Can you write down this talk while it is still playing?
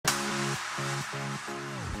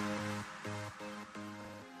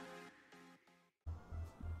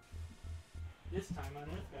This time on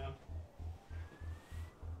EarthBound.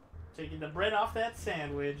 Taking the bread off that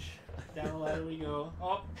sandwich. Down the ladder we go.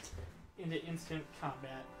 Oh, into instant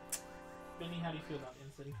combat. Benny, how do you feel about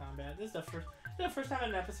instant combat? This is the first time in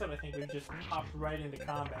an episode I think we've just hopped right into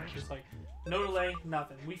combat. Just like, no delay,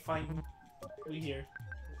 nothing. We fight, we here.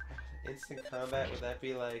 Instant combat, would that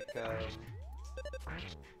be like,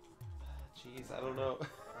 jeez, I don't know.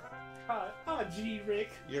 Gee, Rick.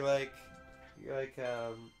 You're like, you're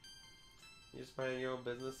just minding your own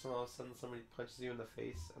business and all of a sudden somebody punches you in the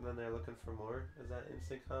face and then they're looking for more? Is that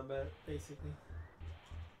instant combat? Basically.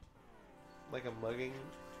 Like a mugging?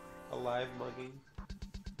 A live mugging?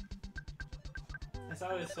 I saw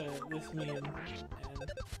this meme and it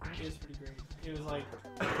was pretty great. It was like,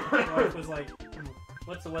 the wife was like,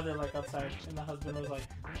 what's the weather like outside? And the husband was like,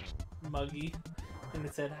 muggy. And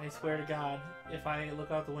it said, I swear to God, if I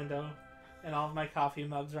look out the window and all of my coffee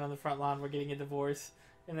mugs are on the front lawn, we're getting a divorce.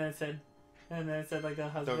 And then it said like the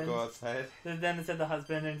husband. Don't go outside. Then it said the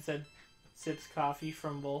husband and it said, sips coffee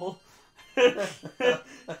from bowl. I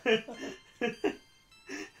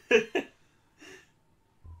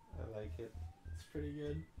like it. It's pretty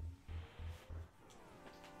good.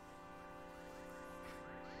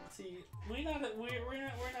 See, we're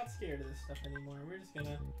not scared of this stuff anymore. We're just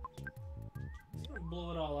gonna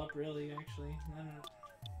blow it all up. Really, actually, I don't know.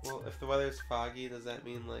 Well, if the weather's foggy, does that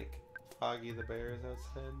mean like Foggy the Bear is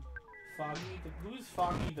outside? Who's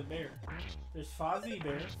Foggy the Bear? There's Fozzie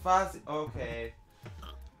Bear. Fozzie. Okay.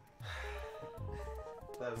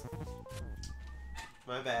 That was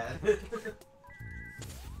my bad.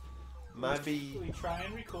 We try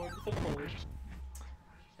and record with a pole,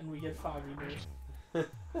 and we get Foggy Bear.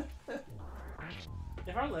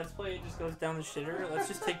 If our Let's Play just goes down the shitter, let's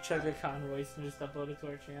just take Chugga Convoys and just upload it to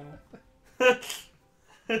our channel.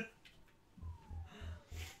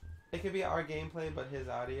 It could be our gameplay, but his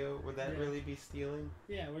audio. Would that really be stealing?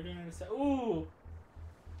 Yeah, we're doing it. Ooh!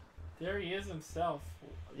 There he is himself.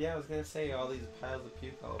 Yeah, I was gonna say all these piles of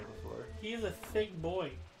puke all over the floor. He is a thick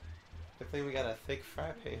boy. Good thing we got a thick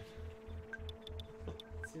fry pan.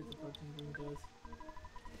 Let's see what the fucking thing does.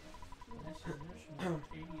 That's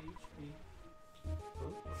 80 HP.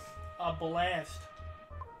 A blast.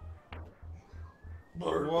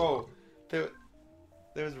 Burp. Whoa.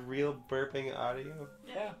 There's real burping audio?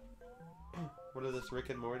 Yeah. What is this, Rick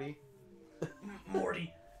and Morty?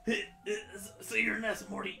 Morty. So you're an S,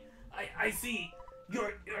 Morty. I see.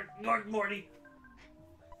 You're Morty.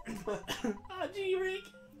 Ah, gee, Rick.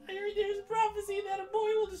 I heard there's a prophecy that a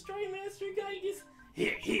boy will destroy Master Gaius.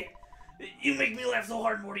 Here. You make me laugh so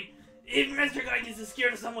hard, Morty. If Master Gaius is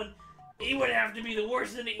scared of someone, he would have to be the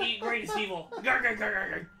worst and the greatest evil. Gar, gar, gar, gar,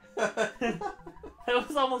 gar. That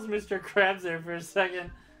was almost Mr. Krabs there for a second.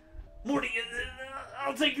 Morty,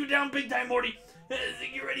 I'll take you down big time, Morty.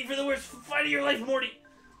 Get ready for the worst fight of your life, Morty.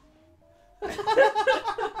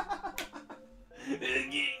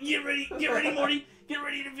 Get ready, Morty. Get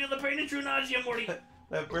ready to feel the pain and true nausea, Morty.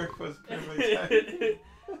 That burp was perfect.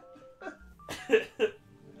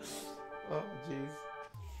 Oh, jeez.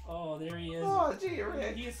 Oh, there he is. Oh, gee,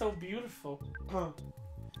 Rick. He is so beautiful. Huh.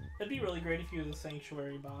 That'd be really great if he was a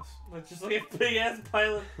sanctuary boss. Like just like a big ass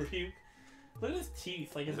pile of puke. Look at his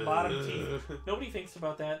teeth, like his bottom teeth. Nobody thinks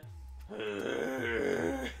about that.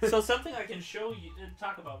 So something I can show you and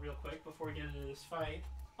talk about real quick before we get into this fight.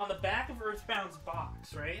 On the back of EarthBound's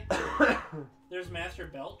box, right? There's Master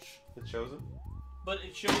Belch. It shows him? But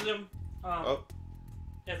it shows him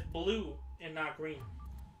as blue and not green.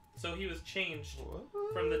 So he was changed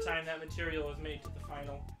from the time that material was made to the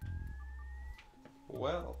final.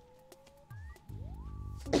 Well,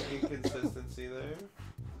 some inconsistency there.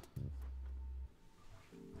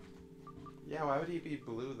 Yeah, why would he be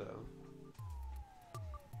blue though?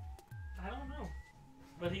 I don't know,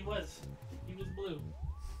 but he was blue.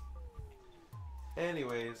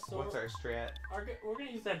 Anyways, So what's our strat? We're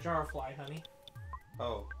gonna use that jar of fly honey.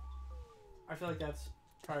 Oh, I feel like that's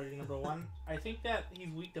priority number one. I think that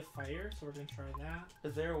he's weak to fire, so we're gonna try that.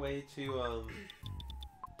 is there a way to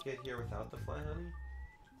get here without the fly honey?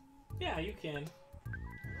 Yeah, you can.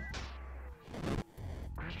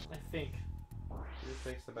 I think. It just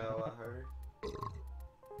makes the battle a lot harder.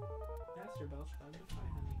 Master Belch got the fly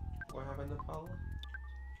honey. What happened to Paula?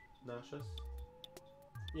 Nauseous?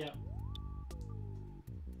 Yeah.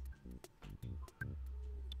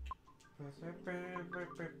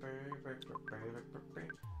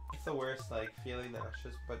 It's the worst, like, feeling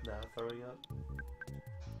nauseous but not throwing up.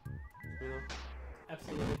 You know?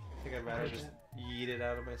 Absolutely. I think I'd rather just yeet it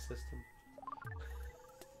out of my system.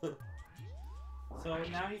 So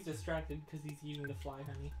now he's distracted because he's eating the fly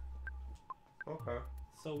honey. Okay.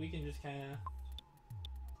 So we can just kind of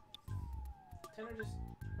 10 are just...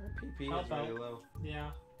 Our PP Help is really out. low.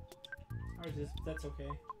 Yeah. Ours is... That's okay.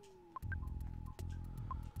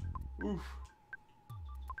 Oof.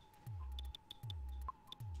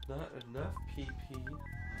 Not enough PP.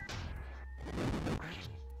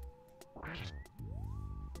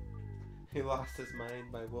 He lost his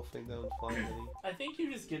mind by wolfing down fly honey. I think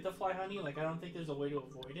you just get the fly honey. Like, I don't think there's a way to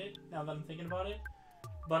avoid it, now that I'm thinking about it.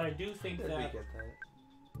 But I do think Did that... we get that?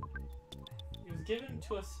 It was given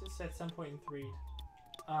to us at some point in 3.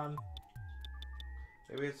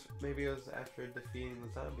 Maybe it was after defeating the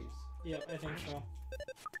zombies. Yep, I think so.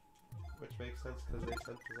 Which makes sense because they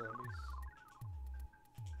sent the zombies.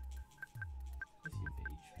 Let me see if the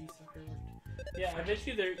HP sucker worked. Yeah, I bet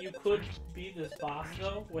you you could be this boss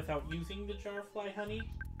though without using the jar of fly honey.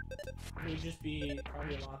 It would just be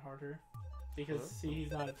probably a lot harder. Because see,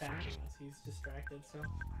 he's not attacking us, he's distracted, so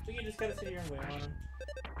we can just gotta sit here and wait on him.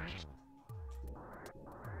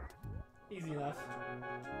 Easy enough.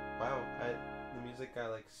 Wow, the music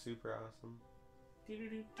got like super awesome. Do do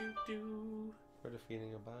do do do. For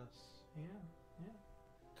defeating a boss. Yeah, yeah.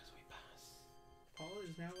 Because we pass. Paula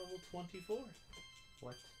is now level 24.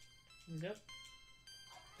 What? Yep.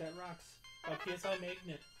 That rocks. A PSI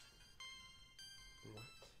magnet.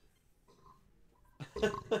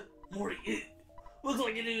 What? Morty, it looks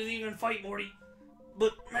like it didn't even fight, Morty.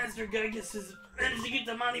 But Master Gygus has managed to get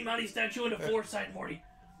the Mani Mani statue into foresight, Morty.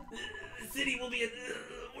 The city will be in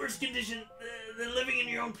worse condition than living in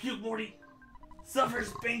your own puke, Morty. Suffer,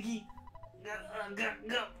 Spanky.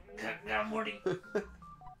 Morty.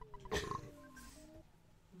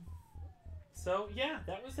 So, yeah,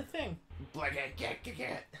 that was the thing. Black cat.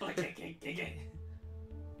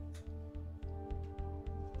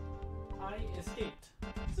 I escaped.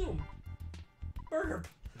 Zoom. Burp.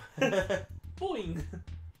 Boing.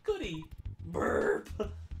 Goody. Burp.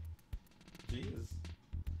 Jeez.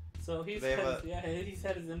 So he's They have he's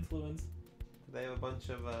had his influence. They have a bunch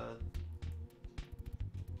of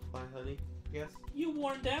fly honey, I guess. You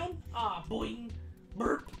worn down? Ah, boing.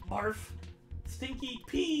 Burp. Barf. Stinky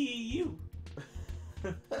pee you.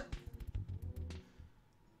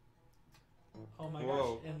 Oh my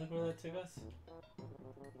Whoa. gosh, and look where that took us.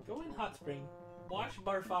 Go in hot spring. Wash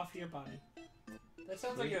barf off your body. That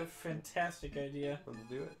sounds like a fantastic idea. Let's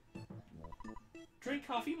do it. Drink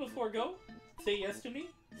coffee before go? Say yes to me?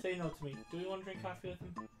 Say no to me. Do we want to drink coffee with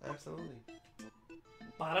him? Absolutely.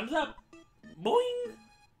 Bottoms up! Boing!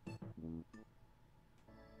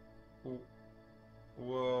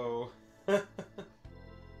 Whoa.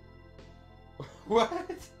 What?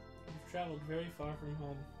 You've traveled very far from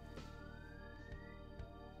home.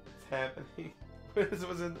 What's happening? What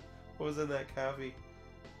was in that coffee?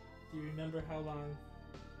 Do you remember how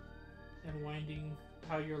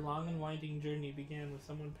your long and winding journey began with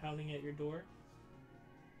someone pounding at your door?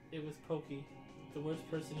 It was Pokey, the worst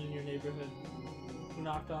person in your neighborhood, who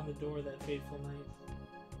knocked on the door that fateful night.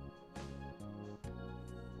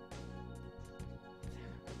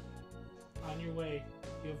 On your way,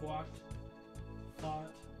 you have walked,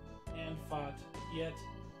 thought, and fought, yet,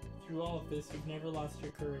 through all of this, you've never lost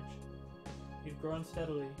your courage. You've grown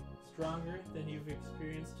steadily, stronger than you've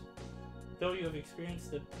experienced, though you have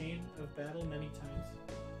experienced the pain of battle many times.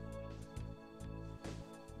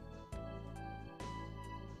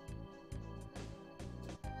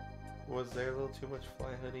 Was there a little too much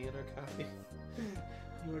fly honey in our coffee?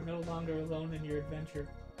 You are no longer alone in your adventure.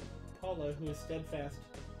 Paula, who is steadfast,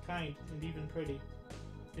 kind, and even pretty,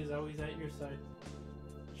 is always at your side.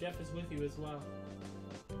 Jeff is with you as well.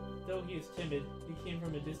 Though he is timid, he came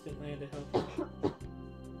from a distant land to help you.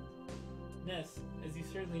 Ness, as you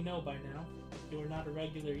certainly know by now, you are not a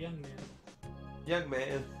regular young man. Young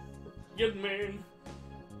man. Young man!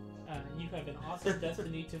 You have an awesome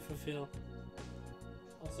destiny to fulfill.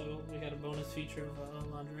 Also, we got a bonus feature of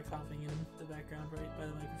Alondra coughing in the background right by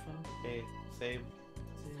the microphone. Hey, same.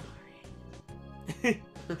 Sorry.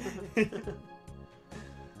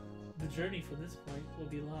 The journey from this point will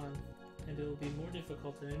be long, and it will be more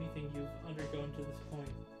difficult than anything you've undergone to this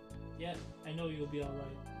point. Yet, I know you'll be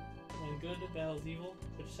alright. When good battles evil,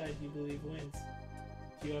 which side do you believe wins?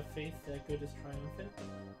 Do you have faith that good is triumphant?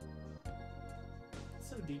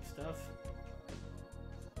 Some deep stuff.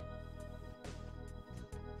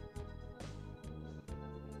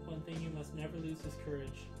 One thing you must never lose is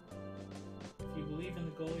courage. If you believe in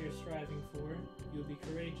the goal you're striving for, you'll be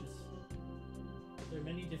courageous. There are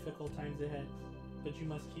many difficult times ahead, but you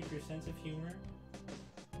must keep your sense of humor,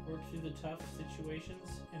 work through the tough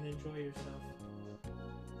situations, and enjoy yourself.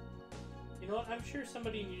 You know what? I'm sure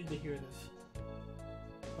somebody needed to hear this.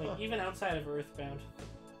 Like, even outside of EarthBound.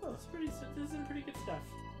 This is some pretty good stuff.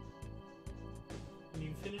 When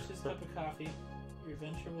you finish this cup of coffee, your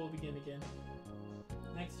adventure will begin again.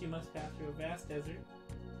 Next, you must pass through a vast desert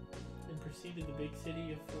and proceed to the big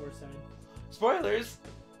city of Florside. Spoilers!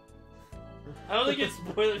 I don't think it's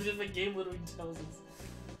spoilers, just the game literally tells us.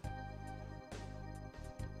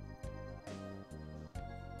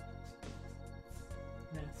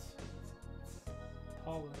 Ness.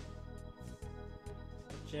 Paula.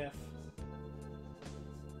 Jeff.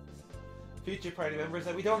 Future party members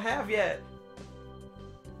that we don't have yet!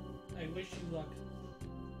 I wish you luck.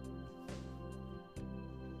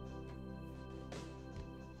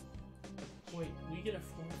 Wait, we get a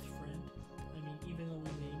fourth friend? I mean, even though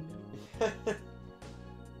we named him?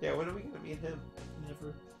 Yeah, when are we gonna meet him?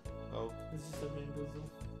 Never. Oh. It's just a bamboozle.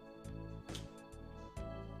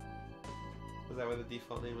 Was that why the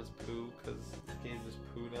default name was Pooh? Because the game just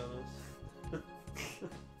pooed on us?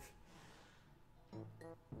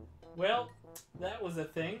 Well, that was a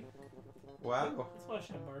thing. Wow. Let's wash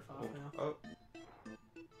that barf off now. Oh.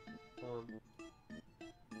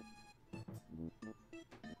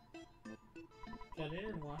 Got in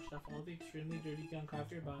and washed off all the extremely dirty gunk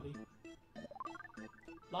off your body.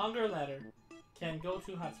 Longer letter. Can go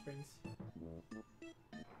to hot springs.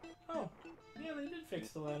 Oh, yeah, they did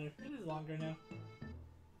fix the ladder. It is longer now.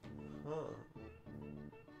 Huh.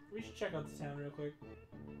 We should check out the town real quick.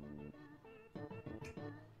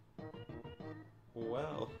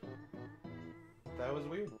 Well. That was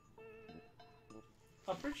weird.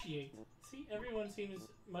 Appreciate. See, everyone seems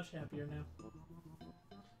much happier now.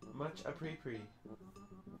 Much appreciate.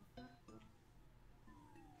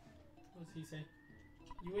 What's he say?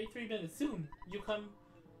 You wait 3 minutes. Soon. You come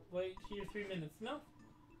wait here 3 minutes. No?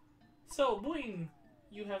 So, boing!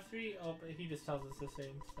 You have 3... Oh, but he just tells us the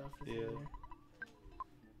same stuff. Yeah.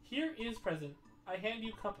 Here is present. I hand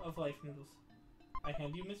you cup of life noodles. I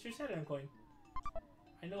hand you Mr. Saturn coin.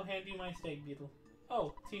 I no hand you my stag beetle.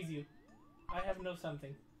 Oh, tease you. I have no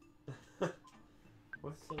something.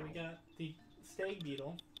 What? So we got the stag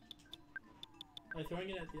beetle. By throwing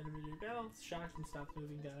it at the enemy of your battle, it's shocked and stops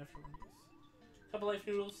moving down after 1 use. Couple life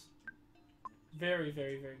noodles. Very,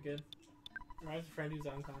 very, very good. Revives a friend who's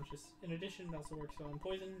unconscious. In addition, it also works well on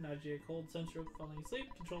poison, nausea, cold, sunstroke, falling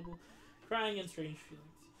asleep, controllable, crying, and strange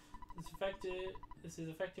feelings. This is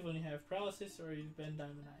effective when you have paralysis or you've been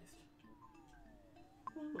diamondized.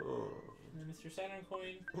 Oh. And then Mr. Saturn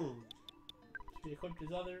coin. To be equipped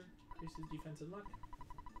as other, increases defense and luck.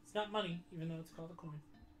 It's not money, even though it's called a coin.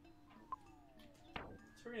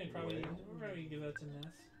 So we're gonna give that to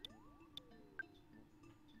Ness.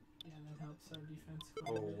 Yeah, that helps our defense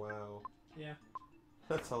quite a bit. Wow. Yeah.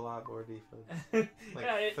 That's a lot more defense. Like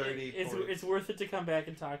yeah, 30 points. It's worth it to come back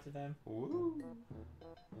and talk to them. Woo.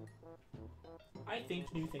 I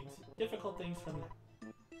think new things. Difficult things from them.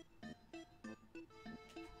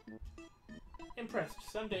 Impressed.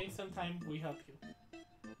 Someday, sometime, we help you.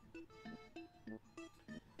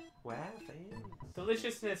 Wow, thanks.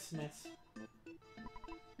 Deliciousness.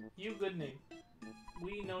 You good name.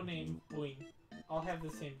 We no name. Boing. All have the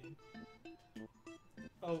same name.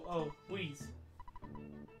 Oh, wheeze.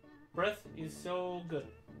 Breath is so good.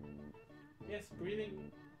 Yes,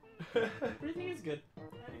 breathing. Breathing is good. I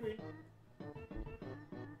agree.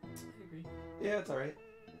 Yeah, it's alright.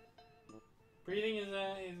 Breathing is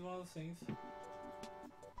one of those things.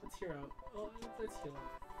 Let's heal out. Oh, let's heal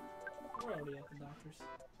out. We're already at the doctor's.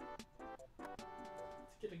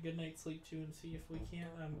 Let's get a good night's sleep too and see if we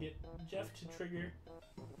can't get Jeff to trigger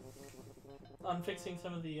on fixing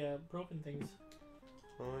some of the broken things.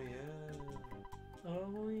 Oh yeah.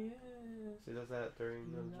 Oh yeah. So he does that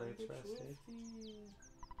during the night's rest, eh?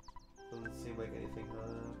 Doesn't seem like anything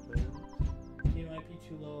happened. He might be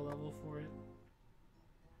too low a level for it.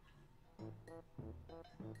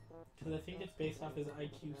 Because I think it's based off his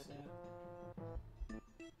IQ stat.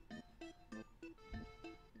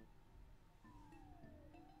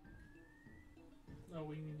 Oh,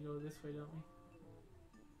 we need to go this way, don't we?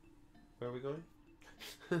 Where are we going?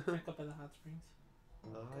 Back up at the hot springs.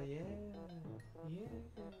 Oh yeah. Yeah.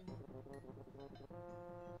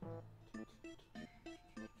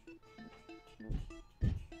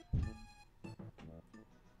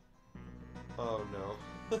 Oh no.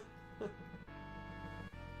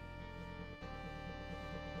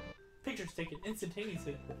 Pictures taken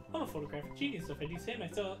instantaneously. I'm a photographic genius, if I do say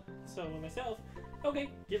myself. Okay,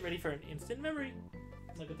 get ready for an instant memory.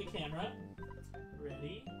 Look at the camera.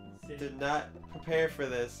 Ready, set. Did not prepare for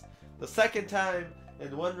this. The second time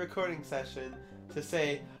in one recording session to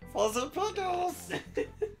say fuzzy pickles.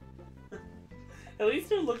 At least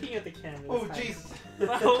they're looking at the camera. Oh Jesus!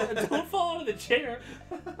 Wow, don't fall out of the chair.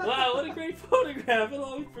 Wow, what a great photograph. It'll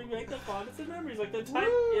always bring back the fondest of memories, like the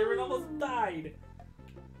time Aaron almost died.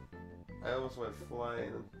 I almost went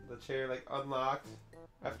flying. The chair like unlocked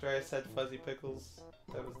after I said fuzzy pickles.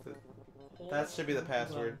 That was the. That should be the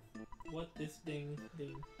password. What this ding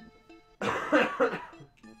ding?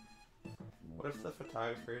 What if the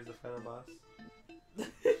photographer is the final boss?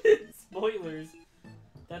 Spoilers.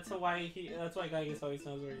 That's why Geigus always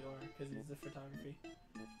knows where you are, because he's the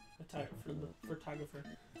photographer.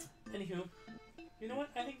 Anywho, you know what?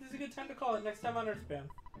 I think this is a good time to call it. Next time on EarthBound,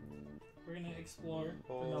 we're gonna explore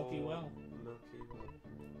the Milky Well. Milky Well.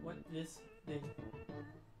 What this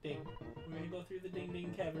ding? We're gonna go through the ding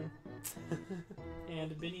ding cavern,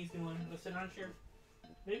 and Benny's gonna sit on a chair.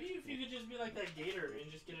 Maybe if you could just be like that gator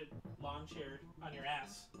and just get a lawn chair on your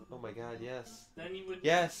ass. Oh my god, yes. Then you would.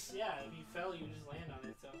 Yes! Yeah, if you fell, you would just land on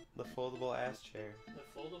it, so. The foldable ass chair. The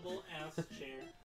foldable ass chair.